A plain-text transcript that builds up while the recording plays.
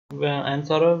Well, I'm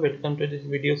Saurav. Welcome to this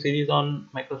video series on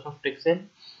Microsoft Excel.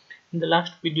 In the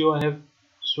last video, I have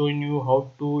shown you how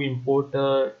to import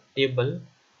a table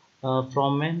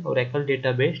from an Oracle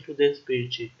database to the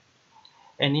spreadsheet.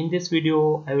 And in this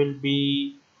video, I will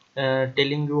be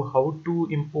telling you how to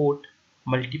import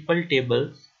multiple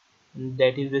tables,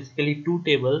 that is basically two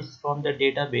tables from the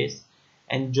database,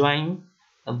 and join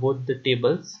both the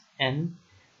tables and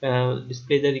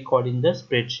display the record in the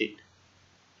spreadsheet.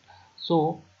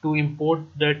 So to import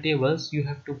the tables, you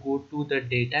have to go to the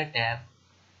data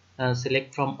tab,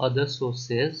 select from other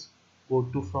sources, go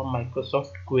to from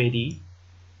Microsoft query,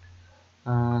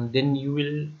 then you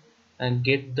will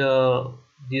get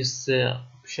this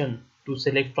option to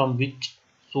select from which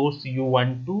source you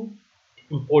want to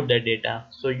import the data.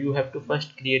 So you have to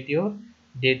first create your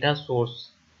data source.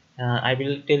 I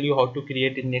will tell you how to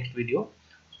create in next video.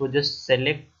 So just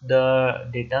select the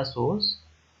data source,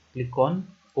 click on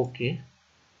OK.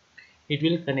 It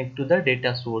will connect to the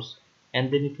data source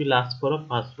and then it will ask for a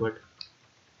password.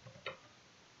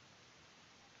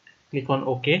 Click on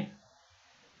OK,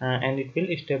 and it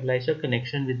will establish a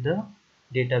connection with the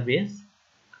database,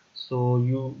 so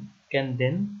you can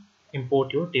then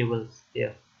import your tables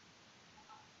here.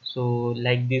 So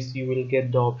like this, you will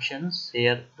get the options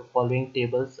here. The following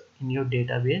tables in your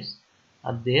database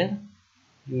are there.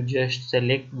 You just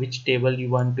select which table you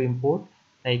want to import.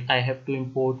 Like I have to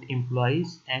import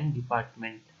employees and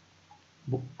department.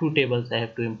 Two tables I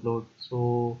have to import,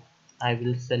 so I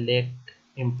will select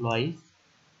employees.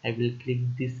 I will click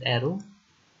this arrow,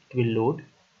 it will load.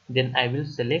 Then I will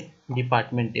select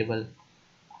department table.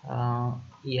 uh,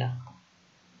 yeah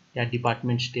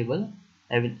Departments table.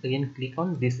 I will again click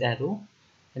on this arrow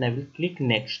and I will click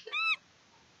next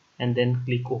and then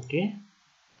click OK.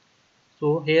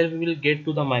 So here we will get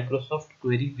to the Microsoft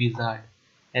query wizard.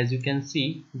 As you can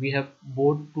see, we have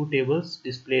both two tables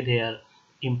displayed here,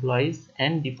 employees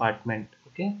and department.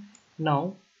 Okay,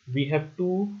 now we have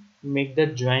to make the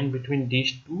join between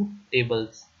these two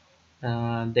tables.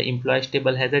 The employees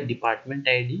table has a department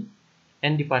ID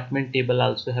and department table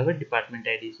also have a department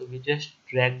ID. So we just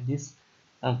drag this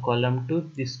column to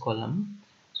this column,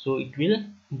 so it will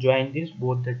join these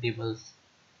both the tables.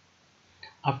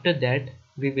 After that,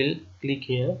 we will click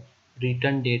here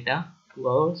return data to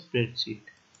our spreadsheet.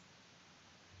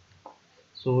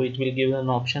 So it will give an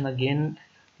option again,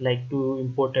 like to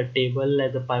import a table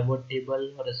as a pivot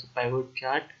table or as a pivot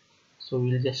chart. So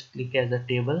we'll just click as a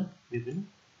table, we will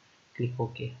click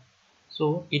OK.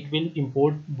 So it will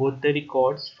import both the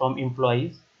records from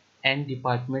employees and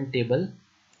department table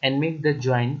and make the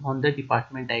join on the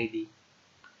department ID.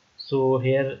 So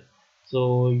here,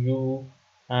 so you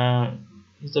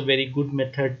it's a very good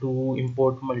method to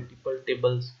import multiple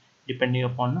tables depending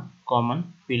upon a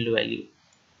common field value.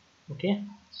 Okay,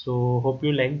 so hope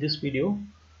you like this video.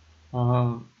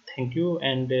 Thank you,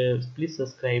 and please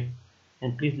subscribe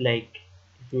and please like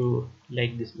if you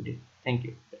like this video. Thank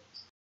you.